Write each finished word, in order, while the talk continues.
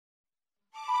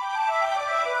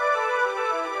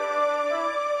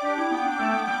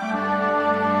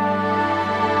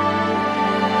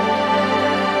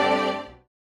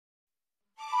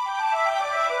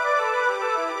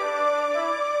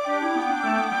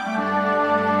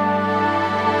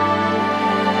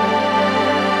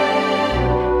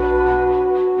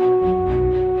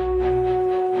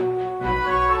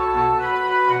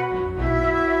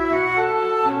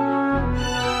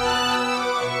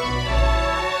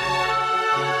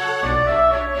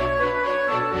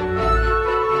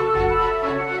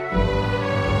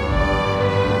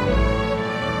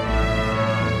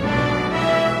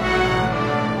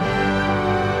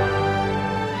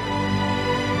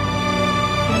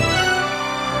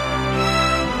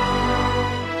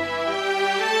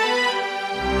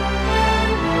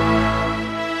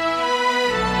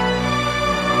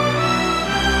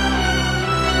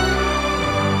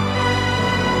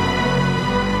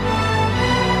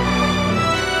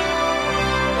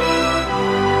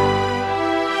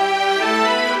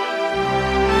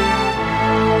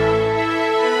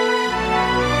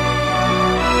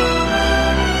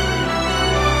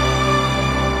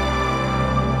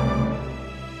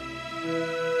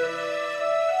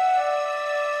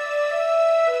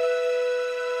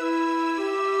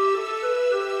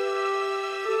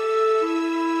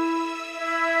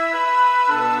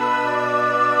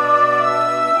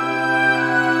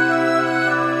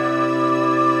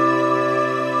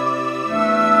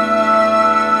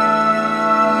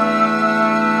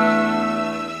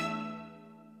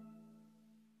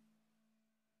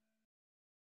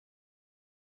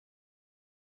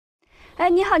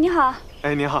你好，你好。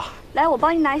哎，您好。来，我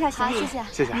帮您拿一下行李。谢谢。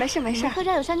谢谢。没事没事。客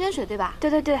栈有山泉水对吧？对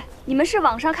对对，你们是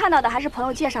网上看到的还是朋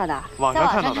友介绍的？在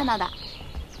网上看到的。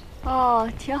哦，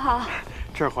挺好。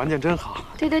这儿环境真好。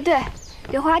对对对，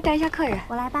刘花带一下客人。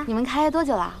我来吧。你们开业多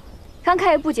久了？刚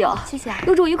开业不久。谢谢啊。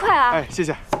入住愉快啊。哎，谢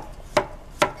谢。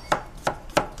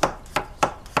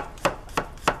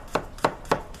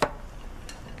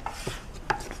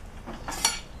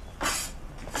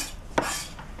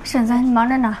婶子，你忙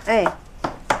着呢。哎。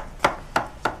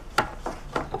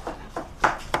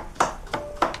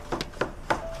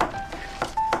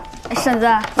婶子，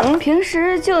平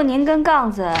时就您跟杠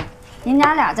子，您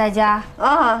俩在家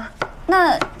啊？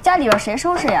那家里边谁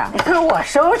收拾呀？我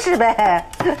收拾呗。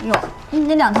哟，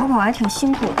那两头跑还挺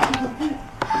辛苦的。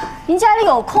您家里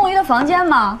有空余的房间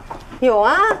吗？有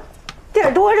啊，地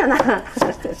儿多着呢。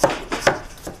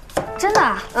真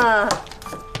的？嗯。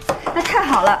那太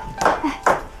好了。哎，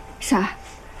婶儿，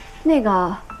那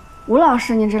个吴老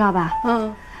师您知道吧？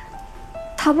嗯。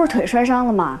他不是腿摔伤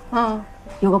了吗？嗯。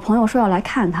有个朋友说要来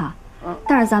看他。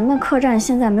但是咱们客栈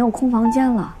现在没有空房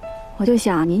间了，我就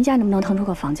想您家能不能腾出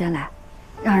个房间来，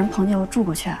让人朋友住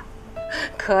过去？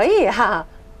可以哈。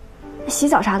洗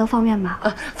澡啥都方便吧？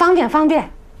方便方便。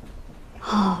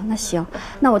哦，那行，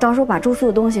那我到时候把住宿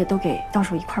的东西都给到时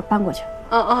候一块搬过去。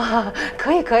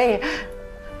可以可以。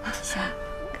行。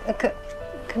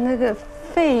可那个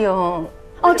费用……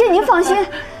哦，这您放心，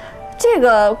这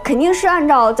个肯定是按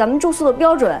照咱们住宿的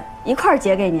标准一块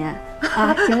结给您。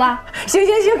啊，行吧，行，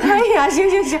可以啊，行。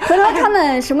回头他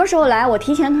们什么时候来，我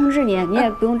提前通知您，您也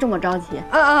不用这么着急。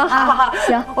好，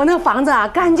行。我那房子啊，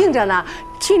干净着呢。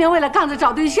去年为了杠子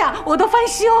找对象，我都翻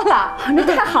修了。那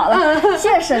太好了，谢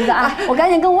谢婶子啊！我赶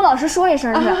紧跟吴老师说一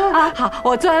声去啊。好，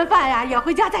我做完饭呀，也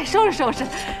回家再收拾收拾。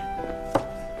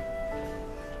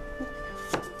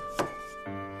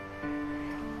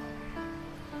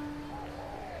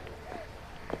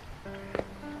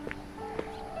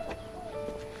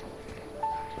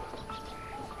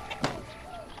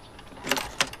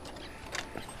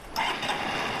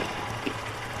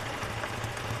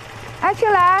哎，青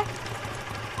来，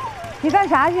你干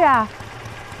啥去啊？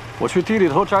我去地里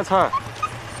头摘菜。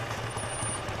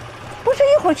不是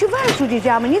一会儿去万书记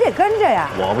家吗？你得跟着呀。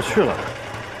我不去了。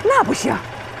那不行，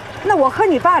那我和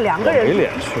你爸2个人。没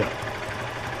脸去。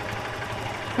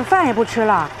那饭也不吃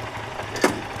了。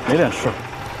没脸吃。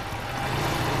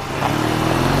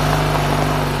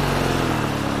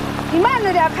你慢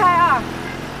着点开啊。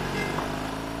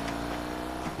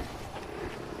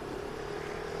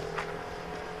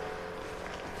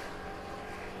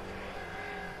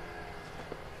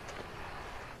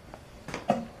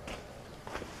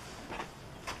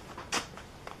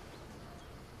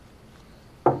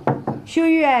秀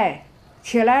玉，哎，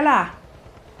起来了，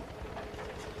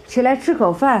起来吃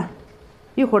口饭，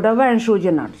一会儿到万书记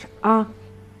那儿吃啊，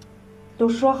都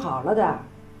说好了的。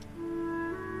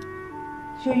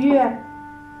秀玉，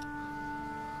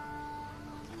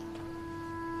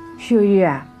秀玉，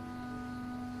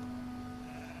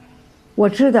我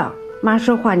知道妈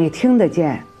说话你听得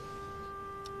见，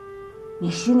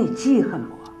你心里记恨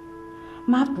我，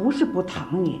妈不是不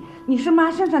疼你，你是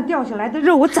妈身上掉下来的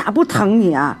肉，我咋不疼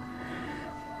你啊？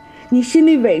你心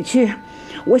里委屈，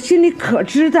我心里可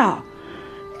知道。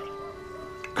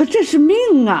可这是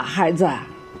命啊，孩子，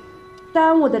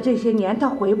耽误的这些年他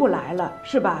回不来了，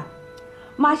是吧？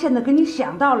妈现在给你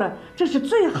想到了，这是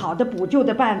最好的补救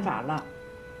的办法了。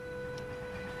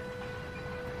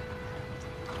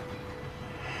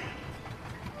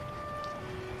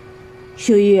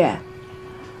秀玉，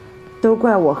都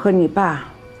怪我和你爸，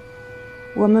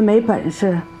我们没本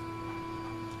事。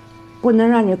不能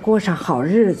让你过上好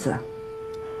日子，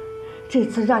这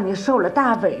次让你受了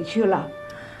大委屈了，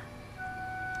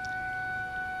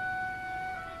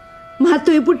妈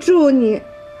对不住你，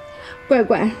乖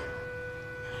乖，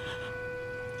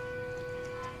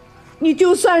你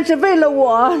就算是为了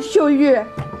我，秀玉，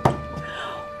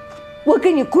我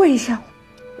给你跪下，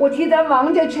我替咱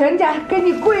王家全家给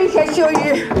你跪下，秀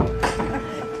玉，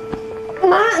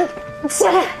妈，起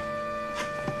来。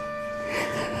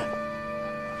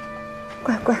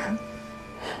乖乖，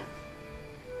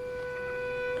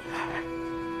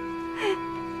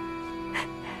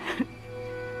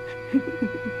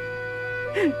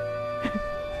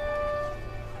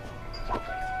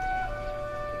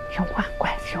听话，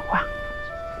乖，听话，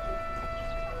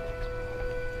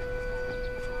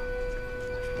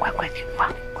乖乖听话，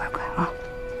乖乖啊。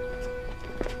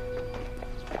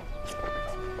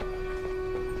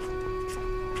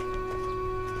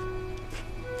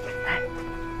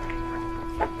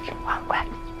乖，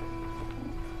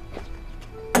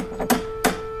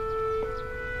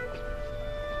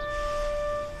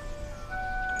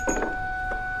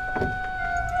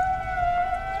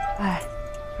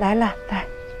来了，来。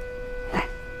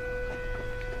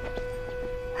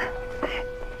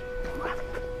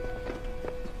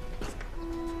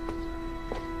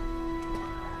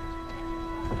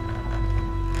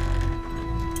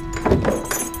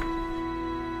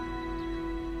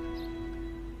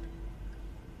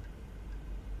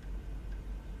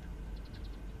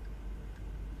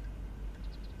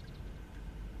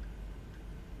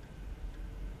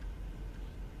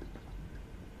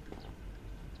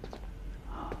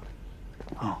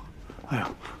哎呀，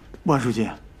万书记，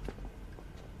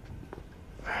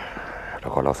老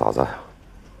高老嫂子，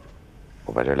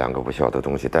我把这2个不孝的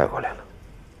东西带回来了，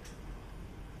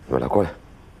你们俩过来。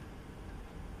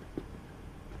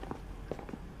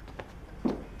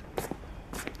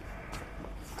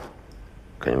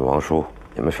给你们王叔、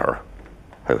你们婶儿，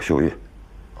还有秀玉，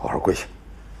好好跪下。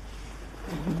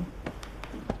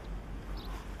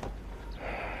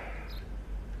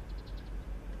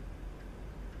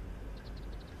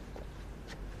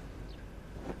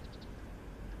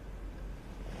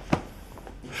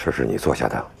这是你做下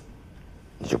的，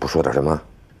你就不说点什么？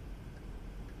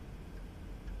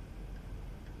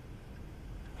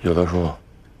有的说，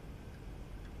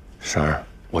婶儿，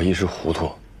我一时糊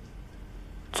涂，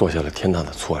做下了天大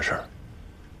的错事儿，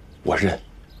我认。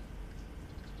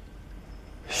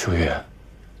秀玉，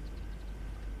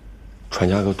传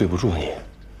家哥对不住你，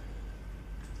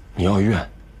你要怨，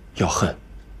要恨，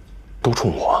都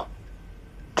冲我。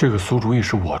这个馊主意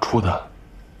是我出的，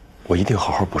我一定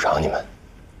好好补偿你们。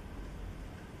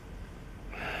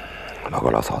老哥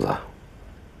老嫂子，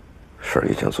事儿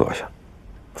已经做下，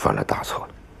犯了大错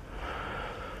了。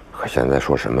可现在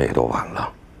说什么也都晚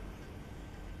了。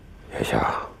眼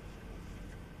下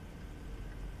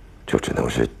就只能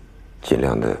是尽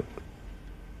量的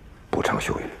补偿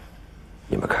秀玉。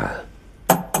你们看，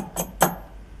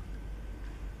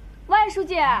万书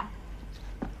记，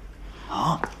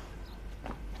啊，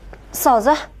嫂子，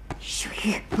秀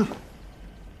玉，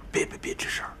别吱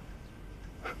声。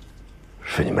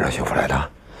是你们让幸福来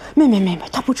的？没，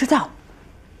他不知道。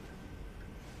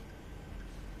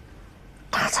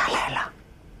他咋来了？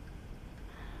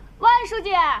万书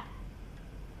记，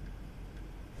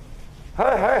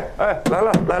哎，来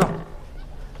了！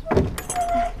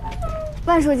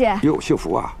万书记，哟，幸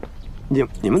福啊，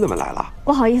你们怎么来了？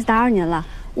不好意思打扰您了，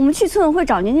我们去村委会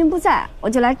找您，您不在，我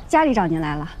就来家里找您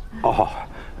来了。哦，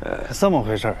这么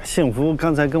回事？幸福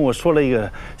刚才跟我说了一个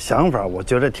想法，我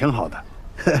觉得挺好的。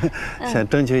想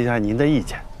征求一下您的意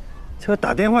见，就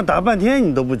打电话打半天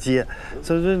你都不接，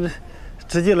这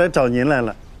直接来找您来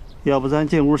了。要不咱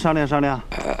进屋商量商量？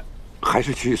还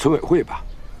是去村委会吧。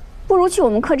不如去我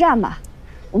们客栈吧。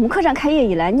我们客栈开业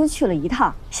以来，您就去了一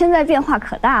趟，现在变化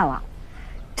可大了。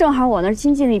正好我那儿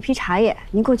新进了一批茶叶，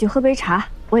您过去喝杯茶，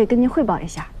我也跟您汇报一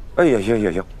下。哎呀，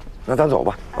行，那咱走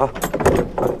吧，啊，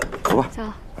走吧。走。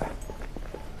哎，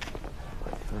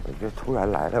你这突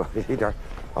然来了吧，这一点，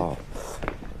哦。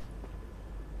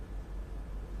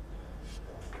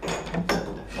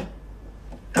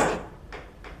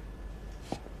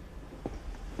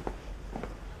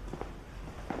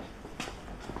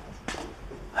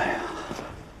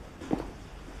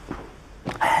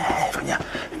春姐，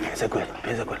别再跪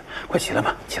了，快起来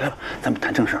吧，咱们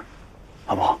谈正事儿，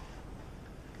好不好？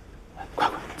快，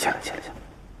起来。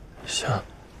行。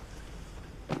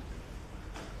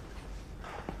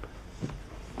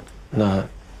那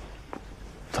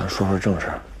咱说说正事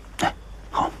儿。哎，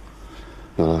好。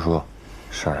有的说，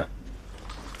婶儿，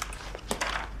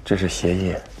这是协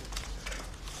议，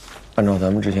按照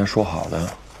咱们之前说好的，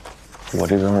我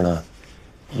这边呢，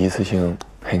一次性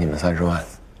赔你们30万。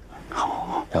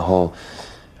好。然后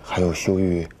还有秀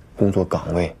玉工作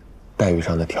岗位待遇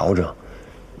上的调整，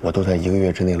我都在1个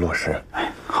月之内落实。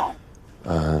哎，好。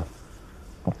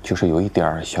就是有一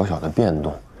点小的变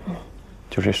动，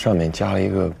就这上面加了一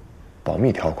个保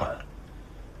密条款，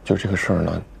就这个事儿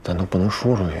呢，咱都不能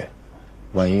说出去。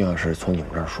万一要是从你们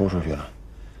这儿说出去了，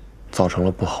造成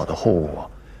了不好的后果，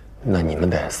那你们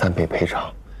得3倍赔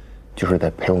偿，就是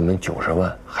得赔我们90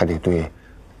万，还得对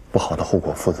不好的后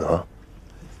果负责。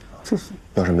这是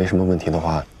要是没什么问题的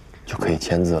话，就可以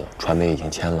签字了。传媒已经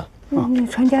签了。那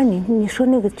传家，你说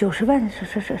那个90万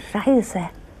是啥意思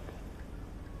啊？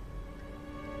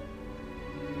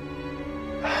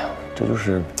这就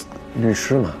是律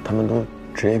师嘛，他们都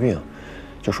职业病，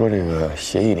就说这个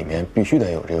协议里面必须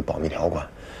得有这个保密条款，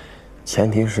前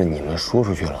提是你们说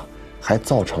出去了，还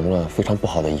造成了非常不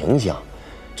好的影响，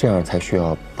这样才需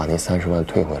要把那30万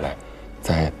退回来，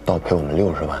再倒赔我们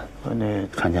60万。那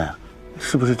传家呀，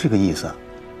是不是这个意思？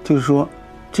就是说，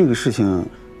这个事情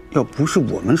要不是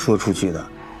我们说出去的，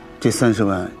这30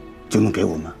万就能给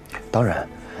我们？当然。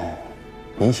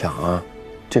您想啊，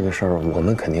这个事儿我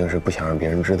们肯定是不想让别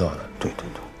人知道的。对。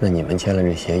那你们签了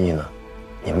这协议呢，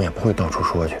你们也不会到处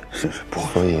说去。是不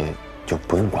会。所以就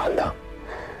不用管他。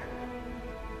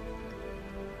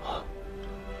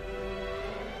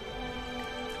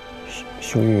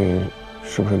秀玉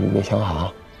是不是没想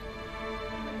好？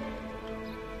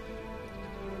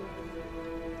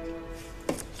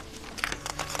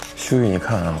秀玉，你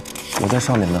看啊，我在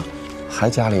上面呢还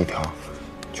加了一条，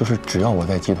就是只要我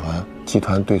在集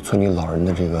团对村里老人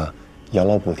的这个养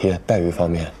老补贴待遇方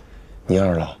面，您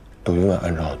二老都永远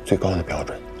按照最高的标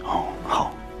准。哦，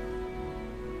好。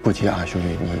不急啊，秀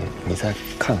玉，你再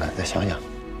看看，再想想。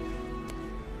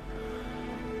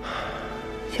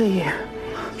秀玉，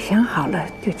想好了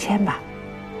就签吧。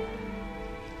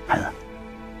孩子，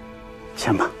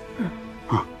签吧。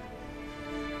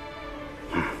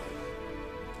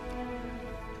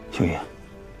秀玉，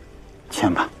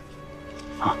签吧。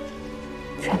啊，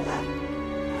签吧。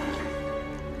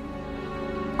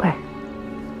乖，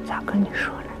早跟你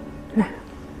说了，那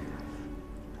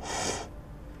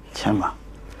签吧，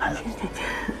孩子。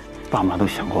爸妈都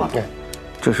想过了，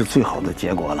这是最好的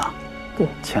结果了。对，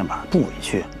签吧，不委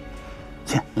屈。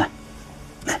签，来，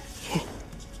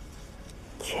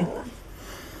签了，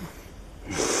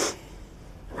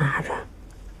拿着，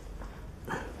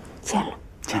签了，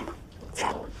签吧。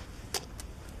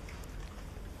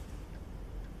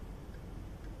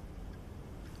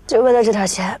就为了这点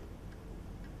钱，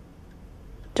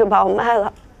就把我卖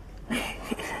了。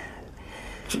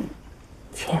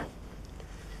签，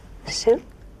行，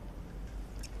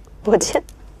我签。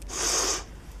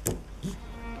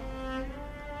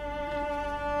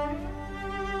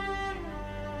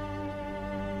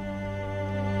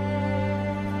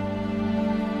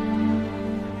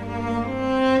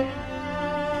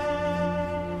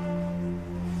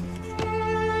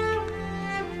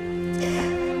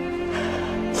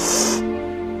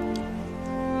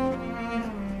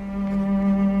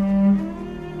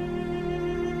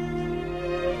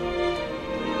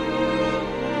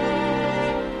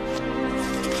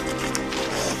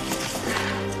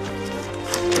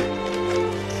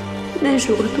那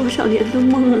是我多少年的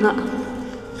梦啊！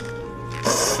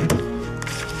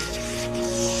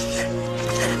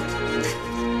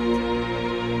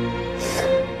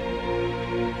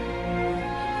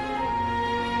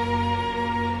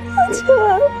我签完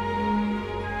了，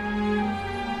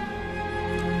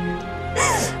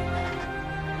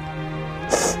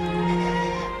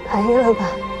满意了吧？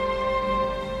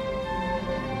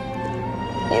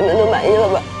你们都满意了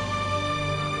吧？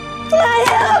满意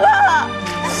了吧？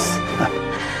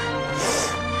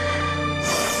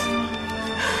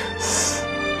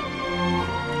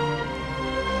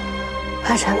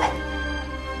华山梅，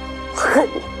我恨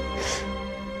你！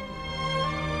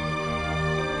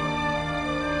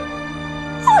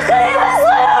我恨你们所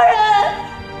有人！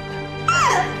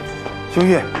秀玉，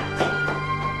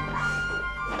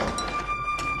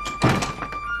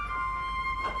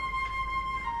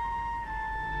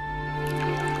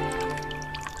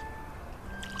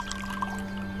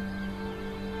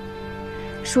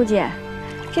书记，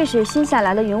这是新下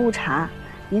来的云雾茶，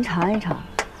您尝一尝。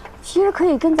其实可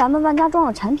以跟咱们万家庄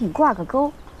的产品挂个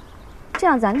钩，这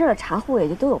样咱这儿的茶户也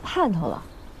就都有盼头了。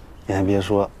你还别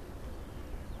说，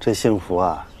这幸福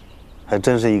啊，还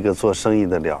真是一个做生意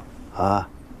的料啊。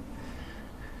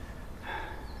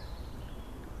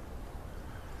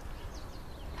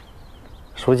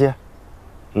书记，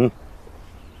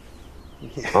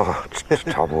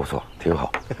茶不错，挺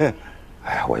好。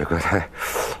哎呀，我就刚才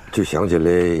就想起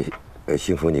来，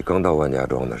幸福你刚到万家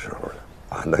庄的时候呢，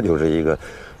啊，那就是一个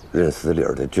认死理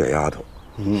儿的倔丫头，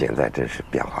现在真是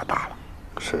变化大了。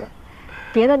是，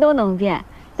别的都能变，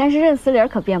但是认死理儿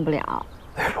可变不了。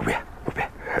哎，不变。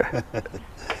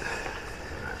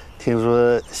听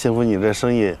说幸福你这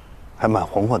生意还蛮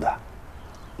红火的。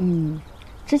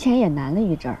之前也难了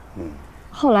一阵儿。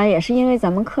后来也是因为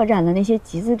咱们客栈的那些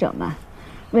集资者们，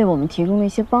为我们提供了一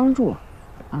些帮助，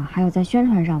啊，还有在宣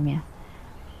传上面，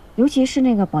尤其是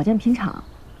那个保健品厂，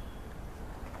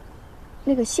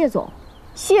那个谢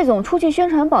总出去宣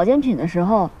传保健品的时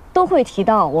候，都会提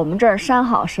到我们这儿山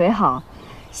好水好。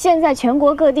现在全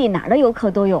国各地哪儿的游客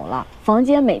都有了，房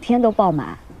间每天都爆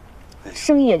满，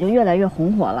生意也就越来越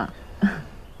红火了。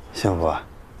幸福啊，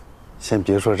先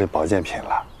别说这保健品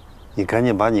了，你赶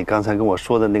紧把你刚才跟我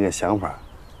说的那个想法，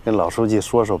跟老书记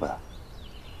说说呗。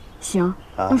行，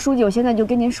那书记，我现在就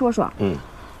跟您说说。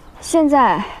现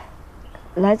在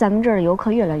来咱们这儿的游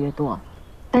客越来越多，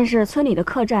但是村里的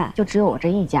客栈就只有我这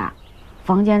一家，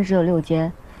房间只有6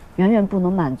间，远远不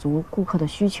能满足顾客的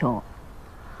需求。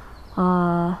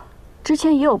之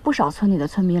前也有不少村里的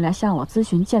村民来向我咨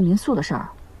询建民宿的事儿。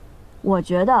我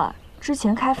觉得之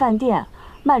前开饭店、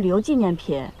卖旅游纪念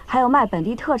品，还有卖本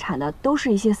地特产的，都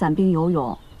是一些散兵游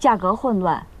勇，价格混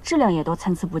乱，质量也都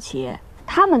参差不齐。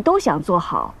他们都想做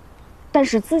好，但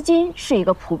是资金是一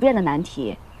个普遍的难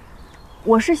题。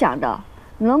我是想着，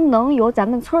能不能由咱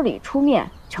们村里出面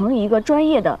成立一个专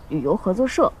业的旅游合作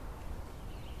社，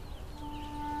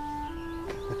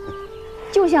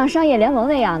就像商业联盟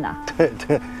那样的。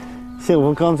对，幸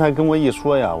福刚才跟我一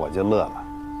说呀，我就乐了。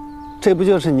这不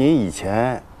就是您以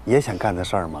前也想干的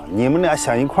事儿吗？你们俩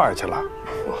想一块儿去了。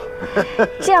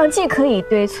这样既可以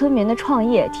对村民的创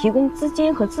业提供资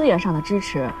金和资源上的支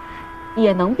持，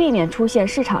也能避免出现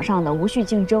市场上的无序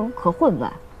竞争和混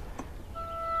乱。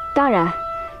当然，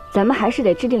咱们还是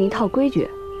得制定一套规矩，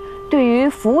对于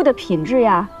服务的品质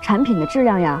呀、产品的质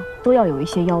量呀，都要有一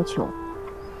些要求。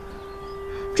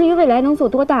至于未来能做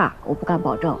多大，我不敢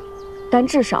保证，但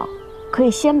至少可以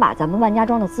先把咱们万家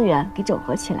庄的资源给整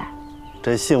合起来。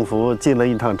这幸福进了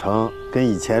一趟城，跟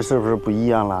以前是不是不一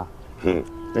样了？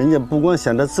人家不光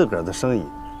想着自个儿的生意，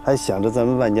还想着咱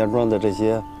们万家庄的这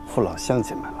些父老乡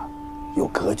亲们了，有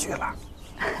格局了。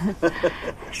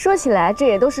说起来，这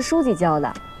也都是书记教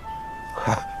的。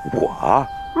我啊，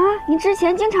你之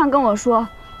前经常跟我说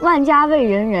“万家为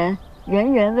人人，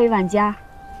人人为万家”。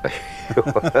哎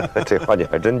呦，这话你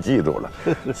还真记住了，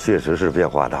确实是变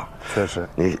化大。确实，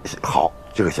你好，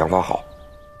这个想法好。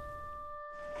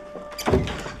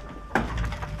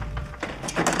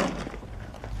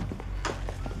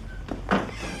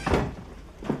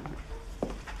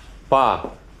爸，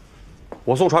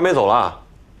我送传媒走了。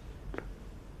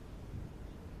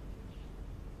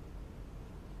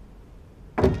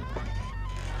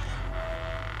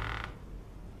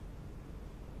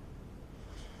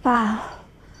爸，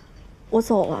我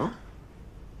走了。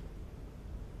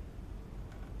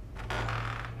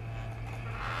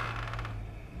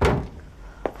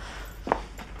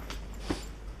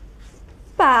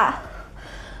爸，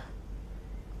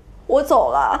我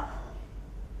走了。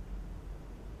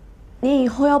您以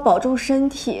后要保重身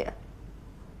体，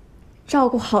照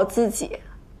顾好自己，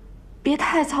别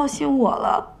太操心我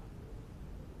了。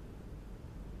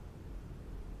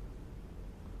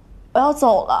我要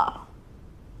走了。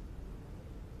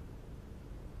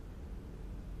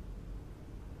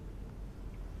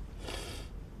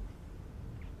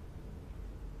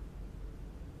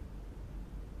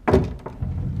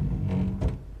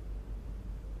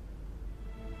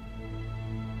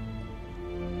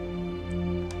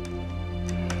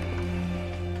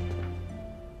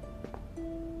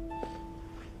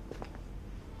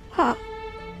爸，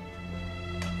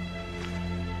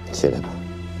起来吧。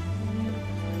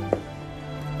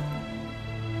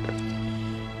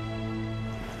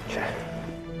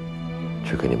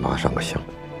去给你妈上个香。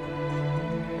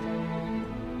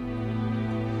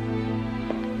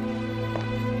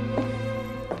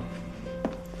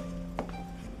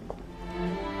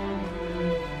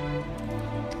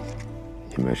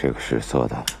因为这个事做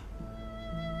的，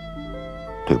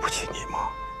对不起你妈，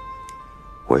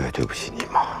我也对不起你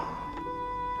妈。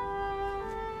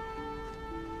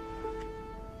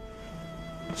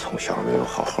从小没有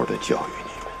好好的教育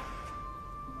你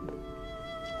们，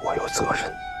我有责任。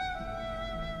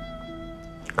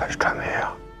可是传媒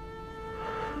啊，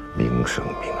名声，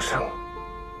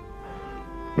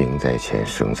名在前，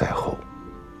声在后，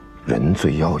人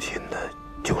最要紧的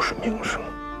就是名声。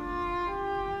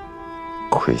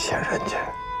亏欠人家，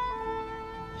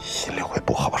心里会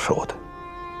不好受的。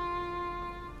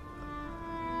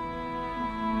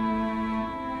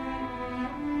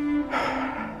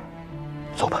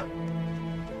走吧，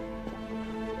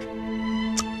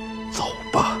走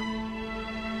吧。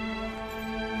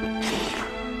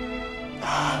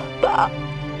爸，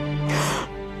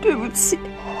对不起，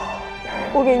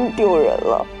我给你丢人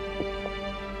了。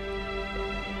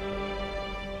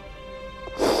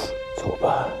走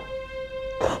吧，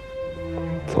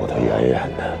走得远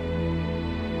远的，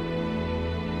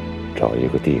找一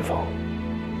个地方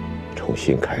重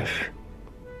新开始，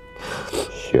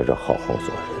学着好好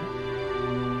做人。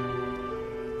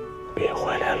别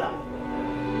回来了，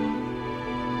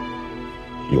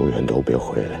永远都别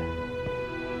回来。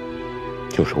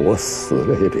就是我死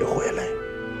了也别回来。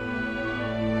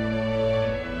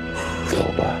走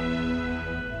吧，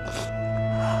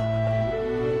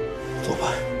走吧，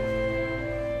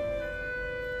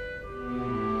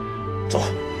走。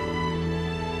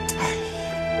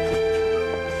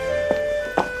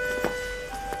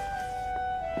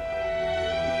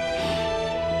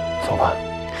走吧，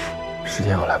时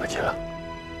间要来不及了。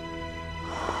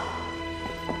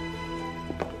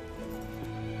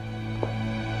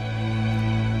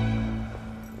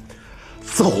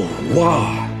走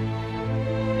啊！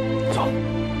走。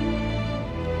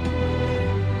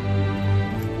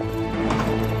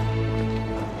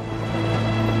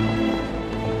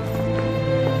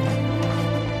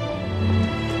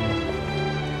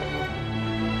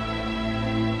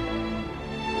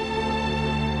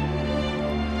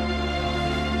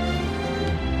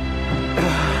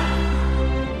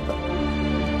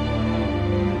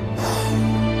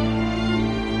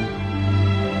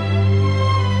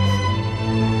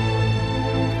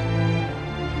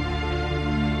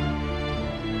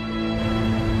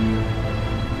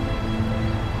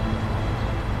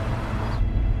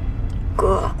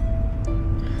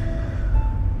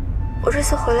我这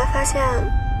次回来发现，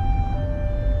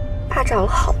爸长了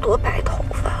好多白头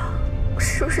发，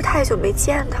是不是太久没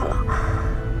见他了？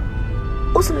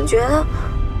我怎么觉得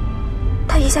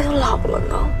他一下就老了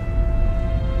呢？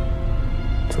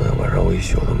昨天晚上我一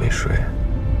宿都没睡，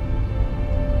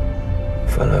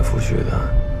翻来覆去的，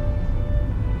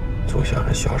总想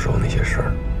着小时候那些事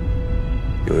儿。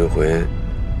有一回，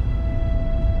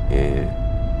你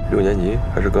6年级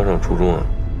还是刚上初中啊？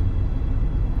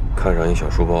看上一小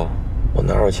书包。我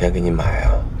哪有钱给你买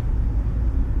啊？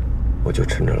我就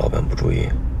趁着老板不注意，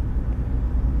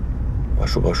把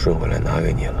书包顺回来拿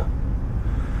给你了。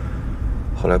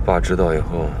后来爸知道以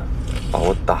后，把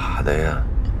我打的呀，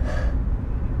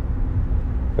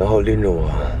然后拎着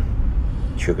我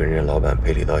去跟人家老板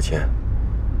赔礼道歉，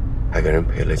还给人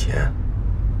赔了钱。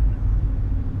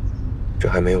这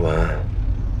还没完，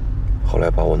后来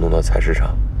把我弄到菜市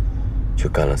场，去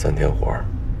干了3天活。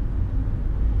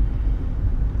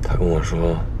他跟我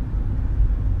说，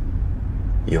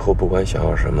以后不管想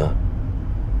要什么，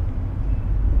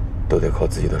都得靠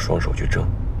自己的双手去挣。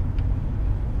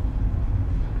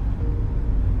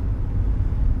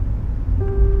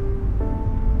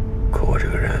可我这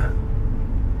个人，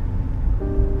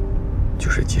就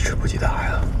是记吃不记打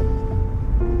呀。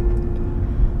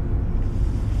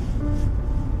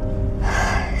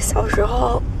小时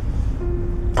候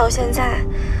到现在，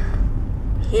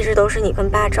一直都是你跟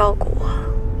爸照顾我。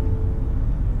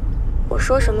我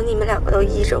说什么，你们2个都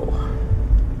依着我。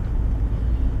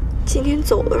今天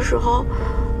走的时候，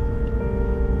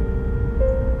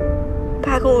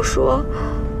爸跟我说，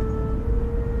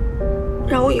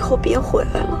让我以后别回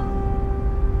来了。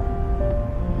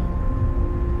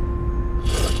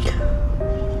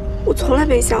我从来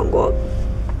没想过，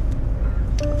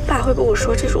爸会跟我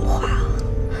说这种话。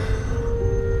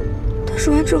他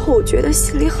说完之后，我觉得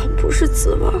心里很不是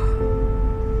滋味。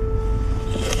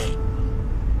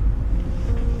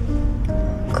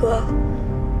哥，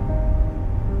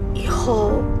以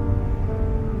后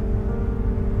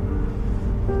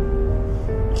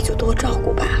你就多照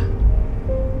顾爸。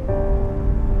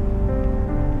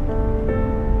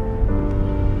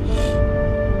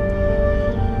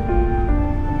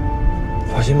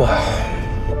放心吧，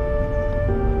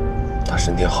他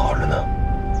身体好着呢，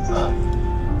啊，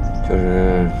就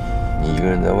是你一个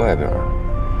人在外边，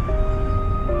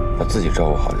把自己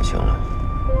照顾好就行了。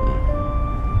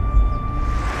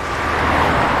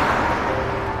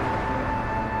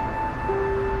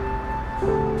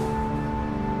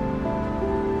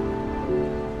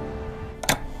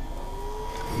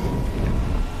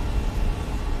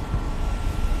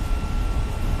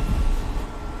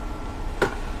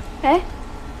哎，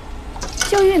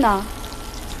秀玉呢？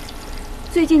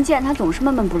最近见她总是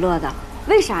闷闷不乐的，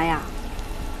为啥呀？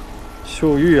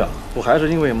秀玉啊，不还是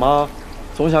因为妈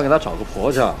总想给她找个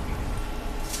婆家。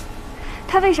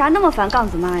她为啥那么烦杠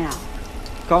子妈呀？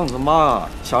杠子妈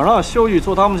想让秀玉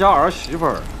做他们家儿媳妇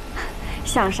儿。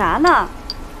想啥呢？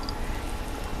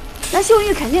那秀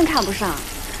玉肯定看不上。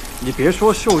你别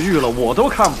说秀玉了，我都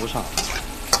看不上。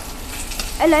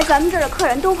哎，来咱们这儿的客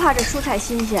人都怕这蔬菜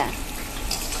新鲜。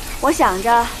我想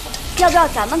着，要不要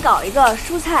咱们搞一个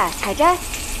蔬菜采摘？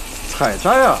采摘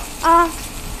啊？啊！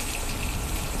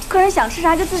客人想吃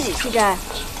啥就自己去摘，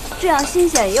这样新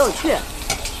鲜也有趣。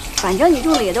反正你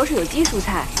种的也都是有机蔬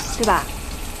菜，对吧？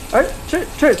哎，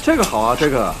这个好啊，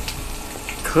这个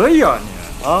可以啊，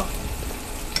你啊。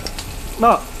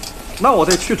那我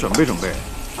得去准备准备。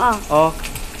啊！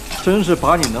真是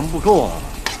把你能不够啊！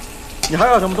你还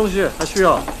要什么东西？还需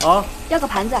要啊？要个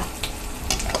盘子，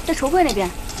在橱柜那边。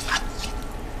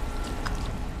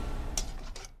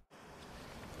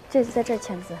这次在这儿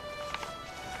签字。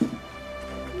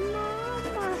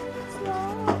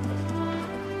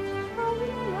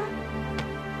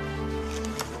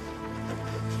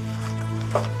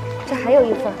这还有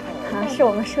一份啊，是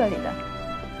我们社里的。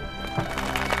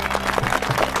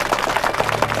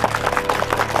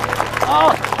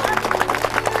啊！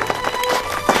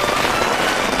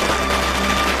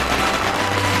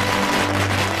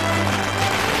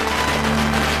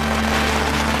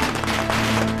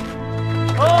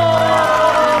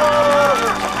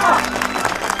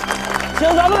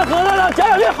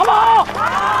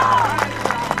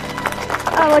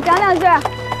我讲两句。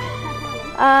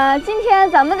今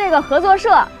天咱们这个合作社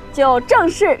就正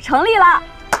式成立了。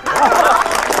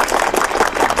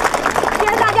既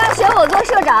然大家选我做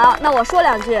社长，那我说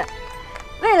两句。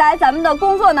未来咱们的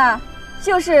工作呢，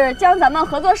就是将咱们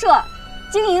合作社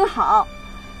经营好，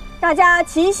大家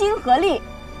齐心合力，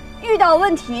遇到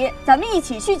问题咱们一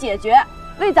起去解决，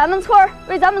为咱们村儿、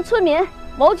为咱们村民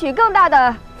谋取更大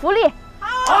的福利。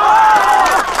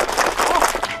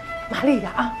麻利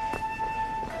点啊！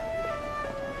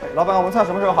老板，我们菜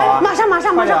什么时候好啊？马上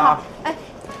好。哎，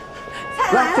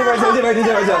来这边请，这边请。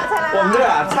我们这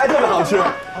儿菜特别好吃，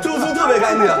住宿特别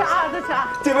干净。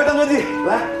这边当桌记，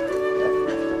来。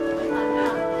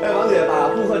哎，王姐把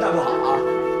顾客照顾好啊！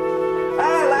哎，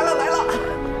来了。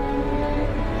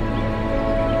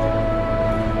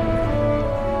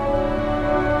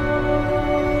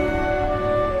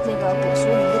这个果蔬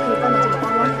你就可以放在这个包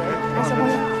装盒里。来，小朋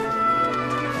友。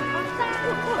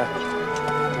哎，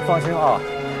你放心啊，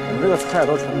我们这个菜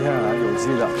都纯天然有机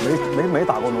的，没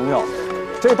打过农药，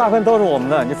这大盆都是我们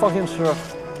的，你放心吃。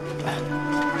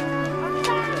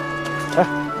哎，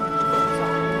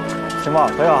行吧，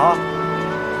可以了哈。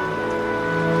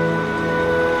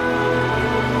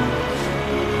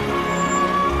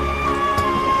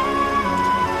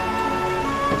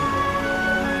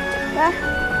来，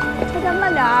大家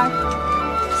慢点儿。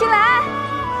新来，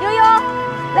悠悠，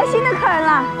来新的客人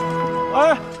了。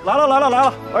哎，来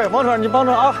了！哎，王婶，你帮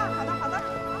着啊。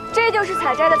这就是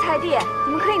采摘的菜地，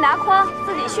你们可以拿筐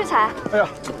自己去采。哎呀，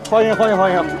欢迎！来，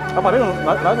把这个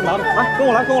篮子拿着，来，跟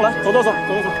我来，走，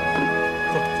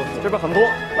这边很多，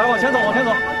来，往前走，这边，往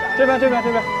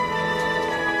前走。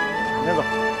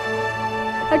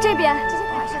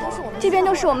这边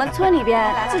都是我们村里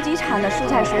边自己产的蔬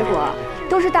菜水果，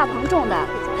都是大棚种的，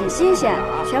很新鲜，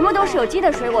全部都是有机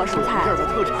的水果蔬菜。这是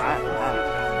特产，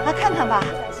来看看吧，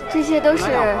这些都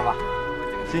是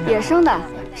野生的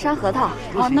山核桃。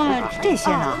哦，那这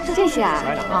些呢？这些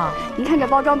啊，您看这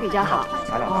包装比较好，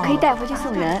可以带回去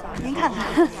送人。您看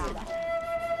看。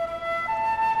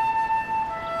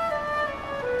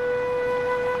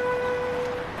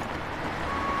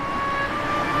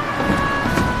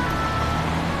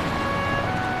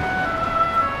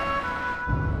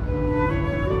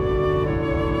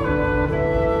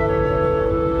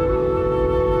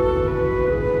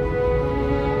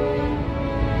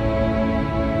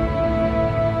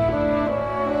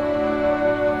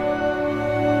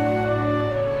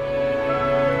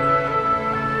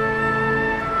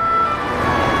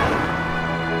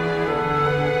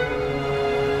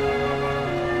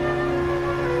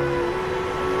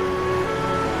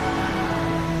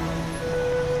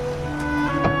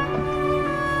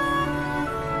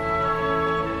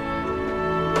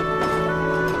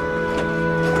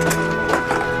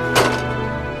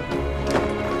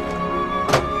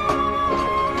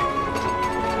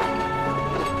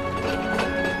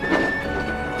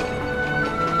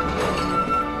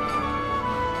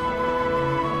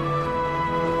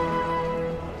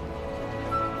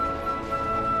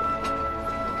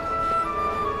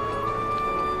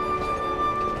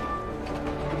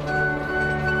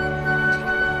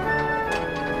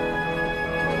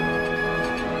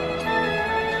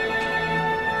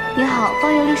你好，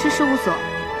方圆律师事务所。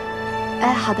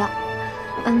哎，好的。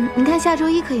您看下周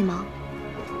一可以吗？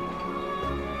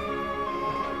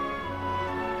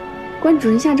关主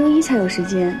任下周一才有时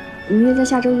间，我们约在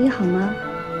下周一好吗？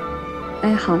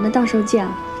哎，好，那到时候见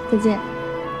啊，再见。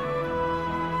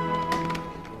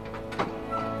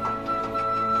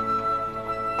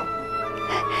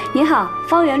您好，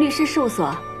方圆律师事务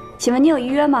所，请问你有预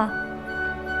约吗？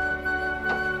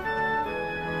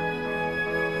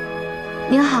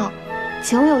您好，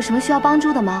请问有什么需要帮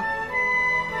助的吗？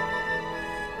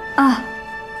啊，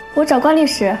我找关律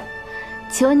师。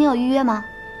请问你有预约吗？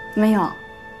没有。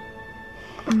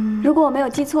如果我没有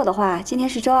记错的话，今天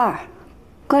是周二，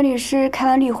关律师开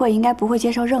完例会应该不会接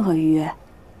受任何预约。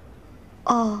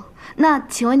哦，那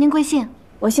请问您贵姓？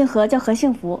我姓何，叫何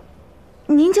幸福。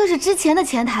您就是之前的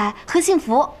前台何幸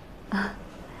福啊，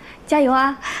加油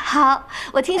啊！好，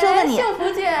我听说过你。幸福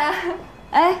姐。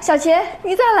哎，小秦，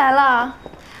你咋来了？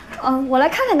我来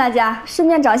看看大家，顺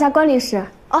便找一下关律师。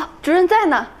哦，主任在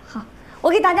呢。好，我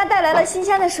给大家带来了新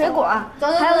鲜的水果，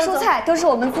还有蔬菜，都是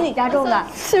我们自己家种的。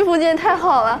幸福姐太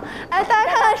好了！哎，大家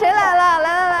看看谁来了？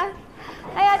来！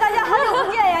哎呀，大家好久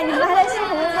不见呀！你们还在辛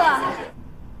苦工作。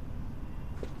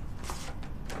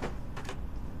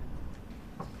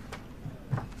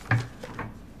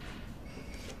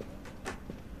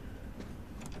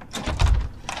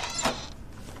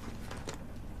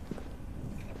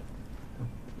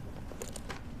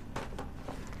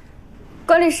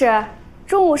关律师，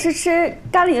中午是吃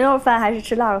咖喱肉饭还是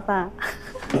吃腊肉饭？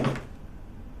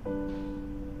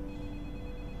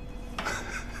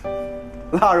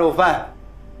腊肉饭。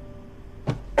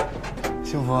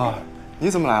幸福，你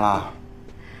怎么来了？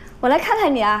我来看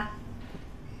看你啊。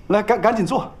来，赶紧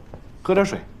坐，喝点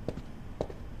水。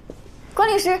关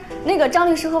律师，那个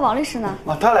张律师和王律师呢？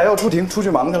啊，他俩要出庭，出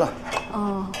去忙去了。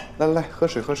哦。来，喝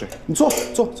水。你坐。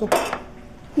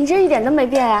你这一点都没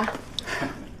变呀。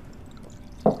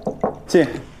进。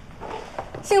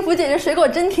幸福姐这水果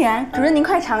真甜，主任您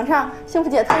快尝尝，幸福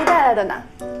姐特意带来的呢。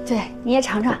对，你也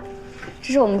尝尝，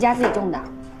这是我们家自己种的。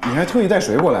你还特意带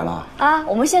水果来了？啊，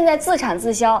我们现在自产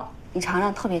自销，你尝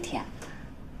尝，特别甜。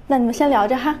那你们先聊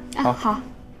着哈。啊，好。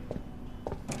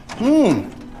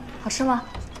好吃吗？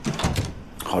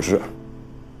好吃。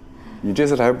你这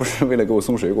次来不是为了给我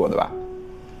送水果的吧？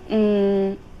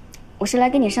我是来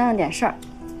跟你商量点事儿。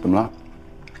怎么了？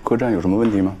客栈有什么问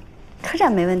题吗？客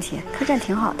栈没问题，客栈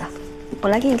挺好的。我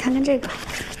来给你看看这个。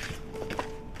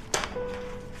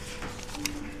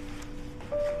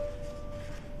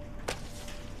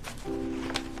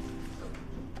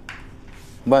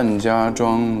万家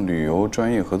庄旅游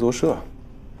专业合作社。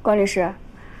关律师，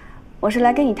我是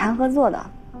来跟你谈合作的。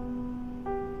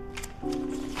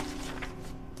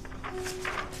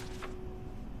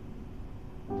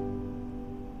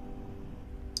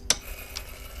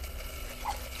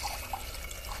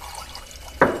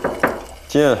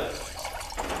进。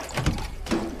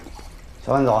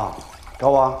小万总，找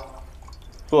我？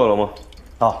饿了吗？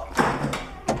到。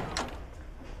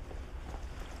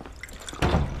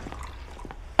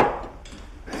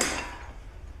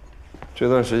这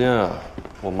段时间啊，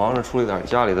我忙着处理点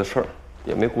家里的事儿，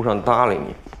也没顾上搭理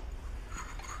你。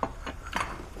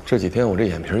这几天我这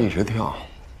眼皮一直跳，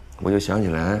我就想起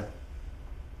来，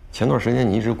前段时间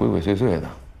你一直鬼鬼祟祟的，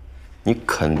你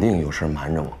肯定有事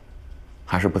瞒着我，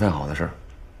还是不太好的事儿。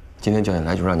今天叫你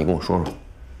来就让你跟我说说。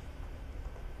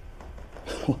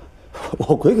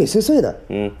我鬼鬼祟祟的。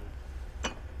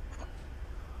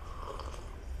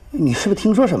你是不是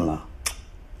听说什么了？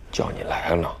叫你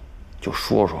来了，就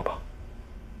说说吧。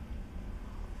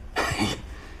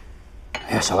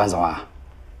哎呀，小万总啊，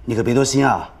你可别多心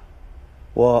啊。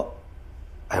我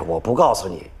不告诉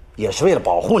你，也是为了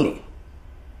保护你。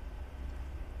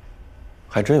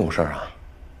还真有事儿啊？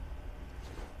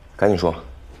赶紧说。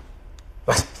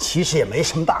其实也没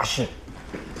什么大事。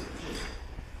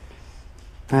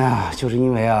哎呀，就是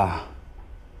因为啊，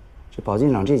这保健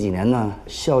厂这几年呢，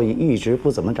效益一直不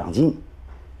怎么长进。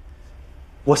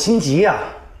我心急呀，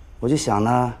我就想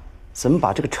呢，怎么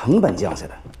把这个成本降下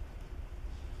来。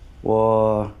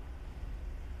我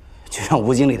就让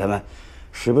吴经理他们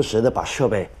时不时的把设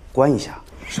备关一下。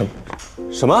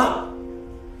什么？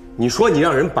你说你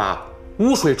让人把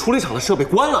污水处理厂的设备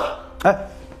关了？哎，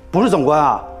不是总关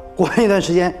啊，关一段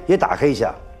时间也打开一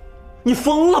下。你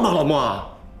疯了吗，老莫？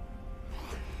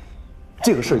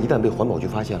这个事儿一旦被环保局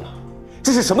发现了，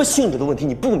这是什么性质的问题？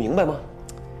你不明白吗？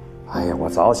哎呀，我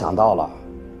早想到了。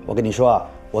我跟你说啊，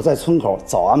我在村口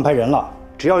早安排人了，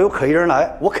只要有可疑人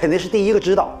来，我肯定是第一个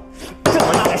知道。这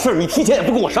么大的事儿，你提前也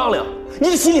不跟我商量，你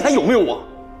这心里还有没有我？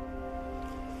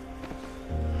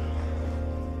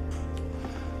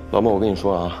老莫，我跟你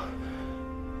说啊，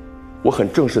我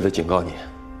很正式的警告你，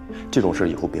这种事儿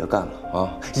以后别干了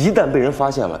啊！一旦被人发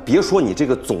现了，别说你这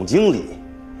个总经理，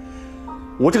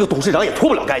我这个董事长也脱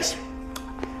不了干系。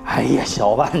哎呀，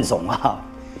小万总啊，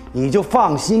你就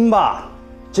放心吧，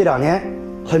这2年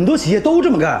很多企业都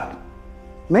这么干，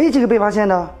没几个被发现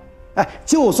的。哎，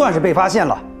就算是被发现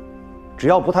了，只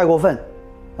要不太过分，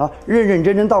啊，认认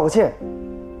真真道个歉，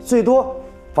最多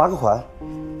罚个款。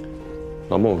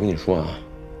老莫，我跟你说啊，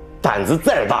胆子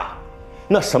再大，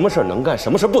那什么事儿能干，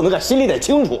什么事儿不能干，心里得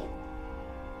清楚。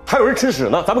还有人吃屎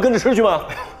呢，咱们跟着吃去吗？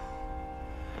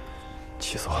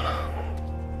气死我了！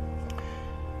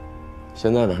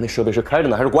现在呢，那设备是开着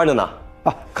呢还是关着呢？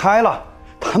啊，开了，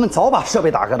他们早把设备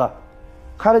打开了，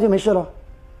开了就没事了。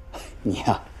你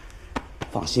呀，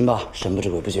放心吧，神不知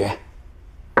鬼不觉。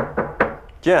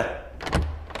进，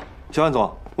小万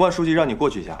总，万书记让你过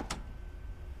去一下。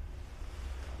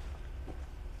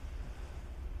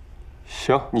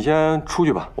行，你先出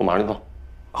去吧，我马上就到。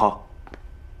好。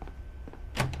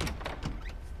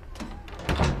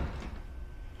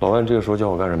老万这个时候叫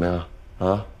我干什么呀？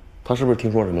啊，他是不是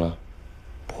听说什么了？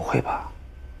不会吧？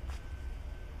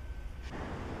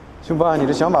幸福啊，你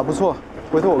的想法不错，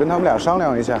回头我跟他们俩商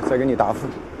量一下，再给你答复。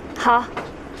好，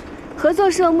合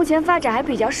作社目前发展还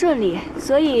比较顺利，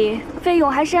所以费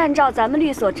用还是按照咱们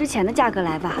律所之前的价格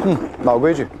来吧。老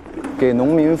规矩，给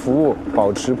农民服务，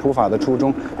保持普法的初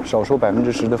衷，少收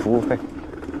10%的服务费。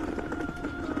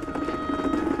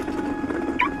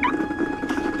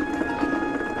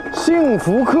幸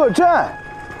福客栈。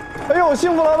哎呦，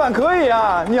幸福老板可以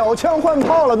啊，鸟枪换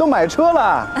炮了，都买车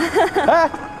了。哎，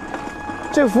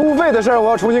这服务费的事儿我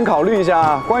要重新考虑一下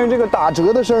啊。关于这个打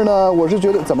折的事儿呢，我是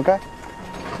觉得怎么该？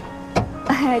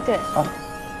哎，对啊，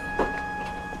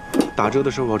打折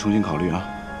的事儿我要重新考虑啊。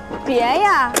别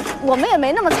呀，我们也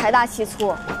没那么财大气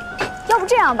粗。要不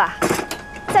这样吧，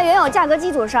在原有价格基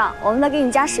础上，我们再给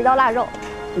你加10刀腊肉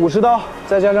，50刀，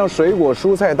再加上水果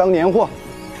蔬菜当年货。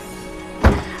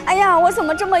哎呀，我怎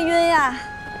么这么晕呀？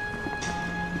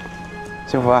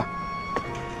幸福啊，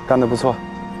干得不错，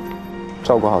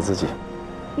照顾好自己。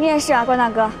你也是啊，关大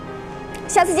哥，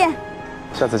下次见。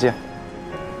下次见。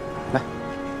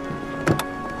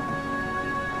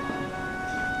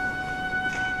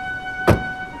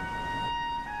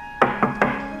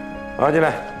来，进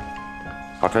来。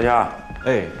好，传家。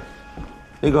哎，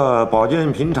那个保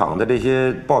健品厂的这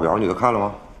些报表你都看了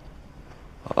吗？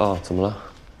哦，怎么了？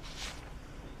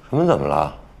什么怎么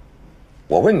了？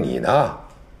我问你呢。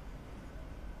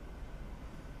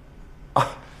啊，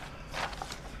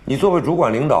你作为主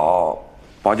管领导，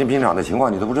保健品厂的情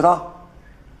况你都不知道？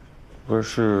不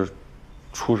是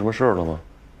出什么事儿了吗？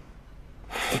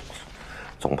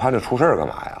总盼着出事儿干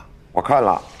嘛呀？我看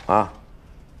了啊，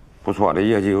不错，这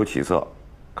业绩有起色，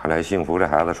看来幸福这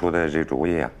孩子出的这主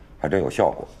意啊，还真有效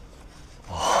果。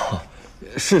哦，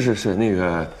是，那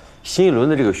个新一轮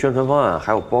的这个宣传方案，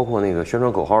还有包括那个宣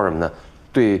传口号什么的，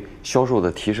对销售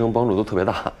的提升帮助都特别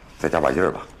大。再加把劲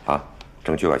儿吧，啊，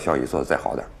争取把效益做得再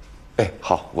好点。哎，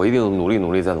好，我一定努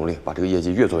力再努力，把这个业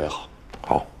绩越做越好。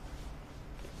好，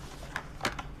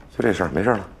就这事儿没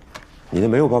事了。你那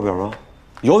没有报表吗？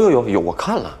有，我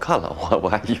看了，我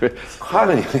还以为看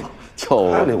了你叫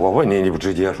我，我问你，你不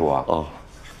直接说啊？哦，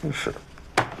真是的。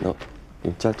那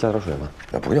你加点水吧。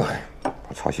那不用，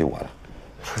操心我了。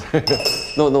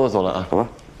那我走了啊，走吧。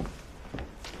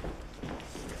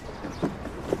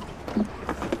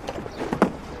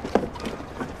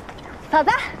嫂子，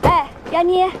哎，丫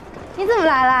妮，你怎么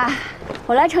来了？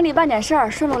我来城里办点事儿，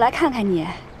顺路来看看你，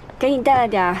给你带了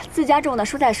点自家种的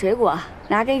蔬菜水果，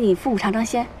拿给你父母尝尝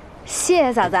鲜。谢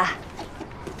谢嫂子。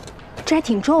这还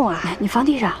挺重啊！你放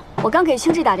地上。我刚给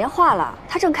清志打电话了，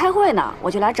他正开会呢，我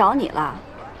就来找你了。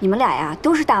你们俩呀，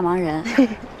都是大忙人。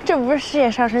这不是事业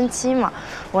上升期吗？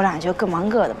我俩就各忙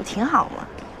各的，不挺好吗？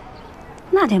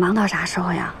那得忙到啥时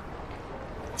候呀？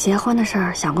结婚的事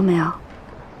儿想过没有？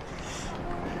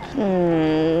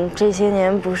这些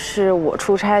年不是我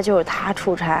出差就是他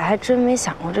出差，还真没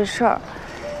想过这事儿。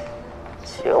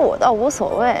其实我倒无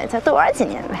所谓，再多玩几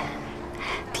年呗。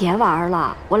别玩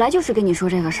了，我来就是跟你说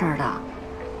这个事儿的。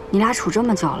你俩处这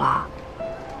么久了，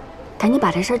赶紧把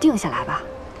这事儿定下来吧，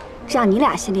这样你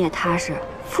俩心里也踏实，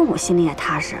父母心里也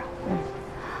踏实。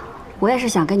我也是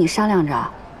想跟你商量着，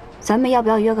咱们要不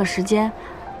要约个时间，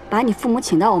把你父母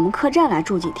请到我们客栈来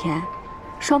住几天，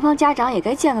双方家长也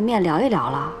该见个面聊一聊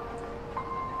了。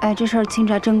哎，这事儿清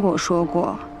志还真跟我说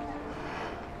过。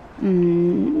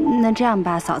那这样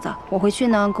吧，嫂子，我回去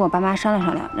呢跟我爸妈商量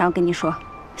商量，然后跟你说。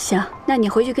行，那你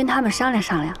回去跟他们商量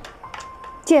商量。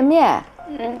见面，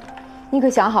你可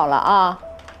想好了啊？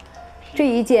这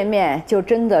一见面就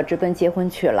真的直奔结婚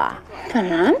去了。本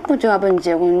来不就要奔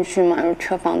结婚去嘛，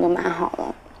车房都买好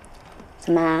了。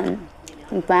怎么，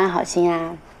你不安好心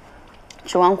啊？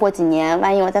指望过几年，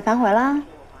万一我再反悔了？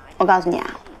我告诉你啊，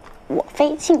我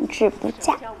非庆致不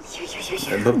嫁。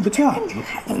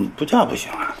不嫁不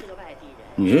行啊！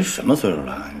你这什么岁数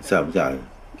了？你再不嫁，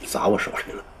砸我手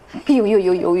里了。哎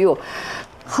呦，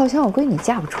好像我闺女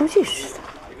嫁不出去似的。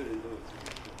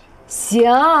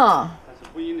行，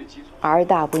儿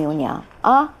大不由娘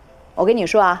啊！我跟你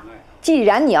说啊，既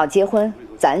然你要结婚，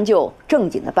咱就正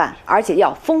经的办，而且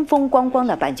要风风光光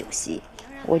的办酒席。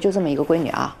我就这么一个闺女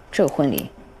啊，这个婚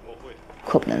礼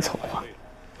可不能凑合。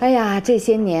哎呀，这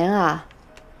些年啊，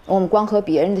我们光喝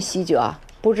别人的喜酒啊，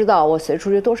不知道我随出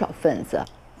去多少份子，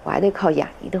我还得靠雅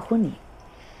妮的婚礼，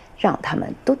让他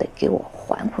们都得给我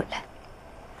还回来。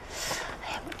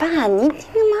哎呀，爸，你听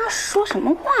妈说什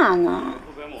么话呢？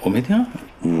我没听，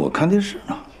我看电视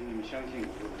呢。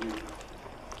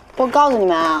我告诉你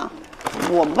们啊，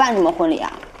我不办什么婚礼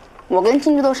啊，我跟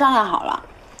庆志都商量好了，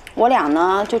我俩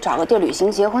呢就找个地旅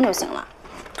行结婚就行了，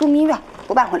度蜜月，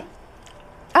不办婚礼。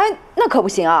哎，那可不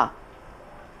行啊！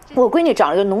我闺女长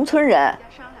了个农村人，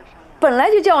本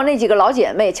来就叫我那几个老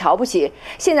姐妹瞧不起，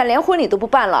现在连婚礼都不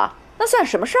办了，那算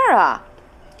什么事儿啊？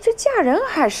这嫁人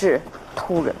还是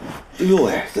偷人？哎呦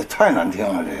喂，这太难听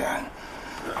了，这个。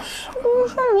不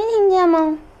是说没听见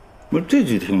吗？我这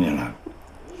句听见了。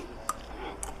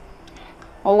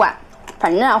我不管，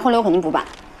反正这俩婚礼我肯定不办。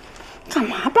干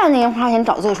嘛办那些花钱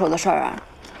找罪受的事儿啊？我跟你说啊，我跟庆志都商量好了，我俩呢就找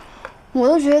个地旅行结婚就行了，度蜜月，不办婚礼。哎，我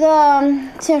都觉得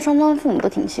现在双方父母都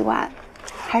挺奇怪的，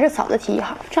还是嫂子提议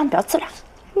好，这样比较自然。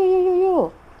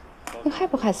哟，你害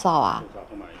不害臊啊？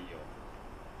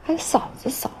还嫂子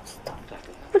的，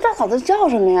不知道嫂子叫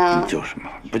什么呀？叫什么？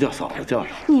不叫嫂子，叫啥？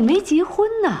你没结婚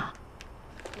呢。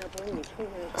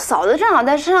嫂子正好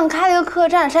在山上开了个客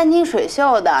栈，山清水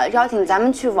秀的，邀请咱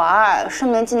们去玩，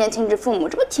顺便纪念亲侄父母，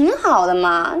这不挺好的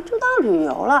吗？就当旅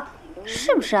游了，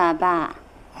是不是啊，爸？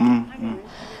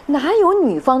哪有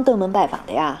女方登门拜访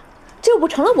的呀？这不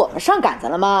成了我们上杆子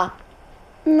了吗？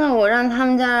那我让他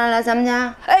们家人来咱们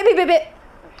家。哎，别，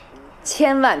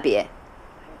千万别！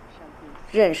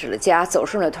认识了家，走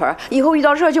顺了腿儿，以后遇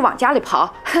到事儿就往家里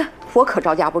跑，哼，我可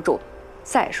招架不住。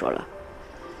再说了，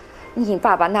你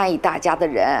爸爸那一大家的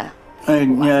人，哎，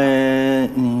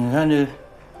你看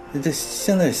这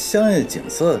现在乡下景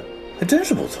色还真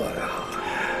是不错的哈。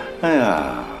哎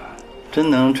呀，真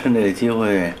能趁这个机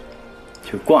会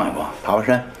去逛一逛，爬爬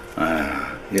山，哎呀，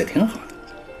也挺好的。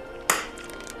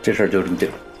这事儿就这么定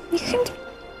了。你看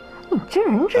你这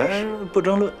人真是不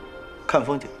争论，看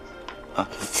风景，啊。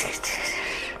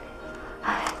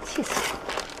哎，气死人！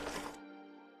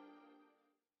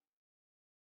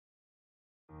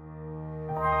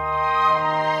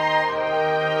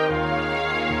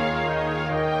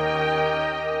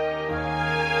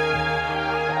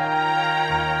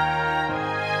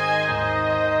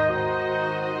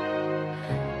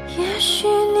也许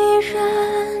你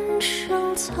人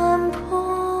生残破，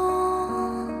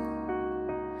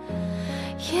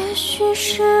也许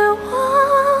失望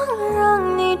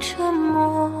让你沉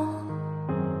默，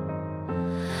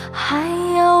还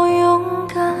要勇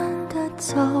敢地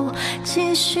走，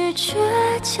继续倔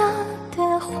强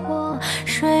的活。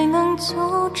谁能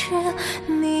阻止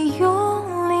你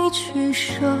用力去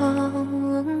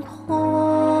生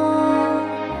活？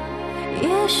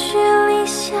也许理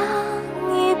想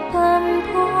已斑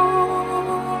驳，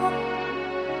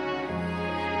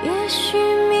也许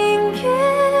命运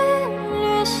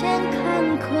略显坎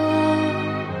坷，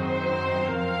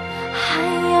还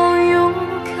要勇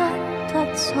敢地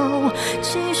走，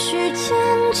继续坚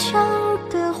强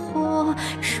地活。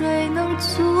谁能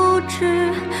阻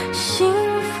止幸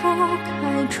福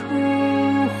开出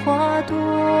花朵？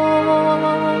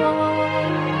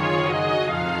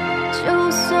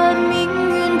就算命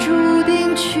运注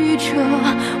定曲折，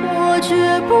我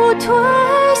绝不退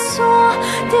缩，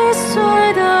跌碎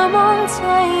的梦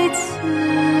再一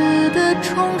次的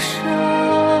重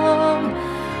生，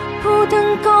不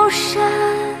登高山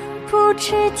不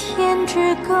知天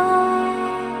之高，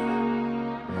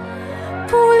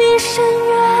不离深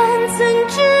渊怎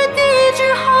知地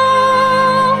之厚？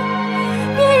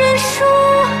别人说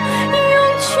用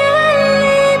全力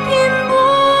拼搏，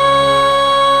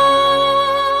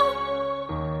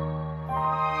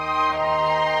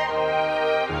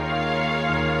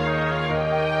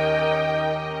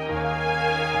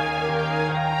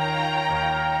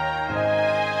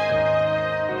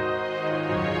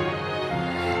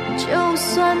就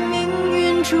算命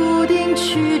运注定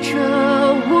曲折，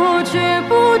我绝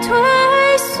不退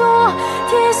缩，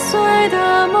跌碎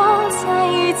的梦再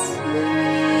一次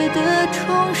的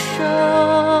重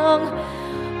生，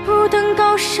不登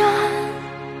高山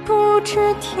不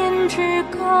知天之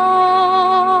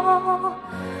高。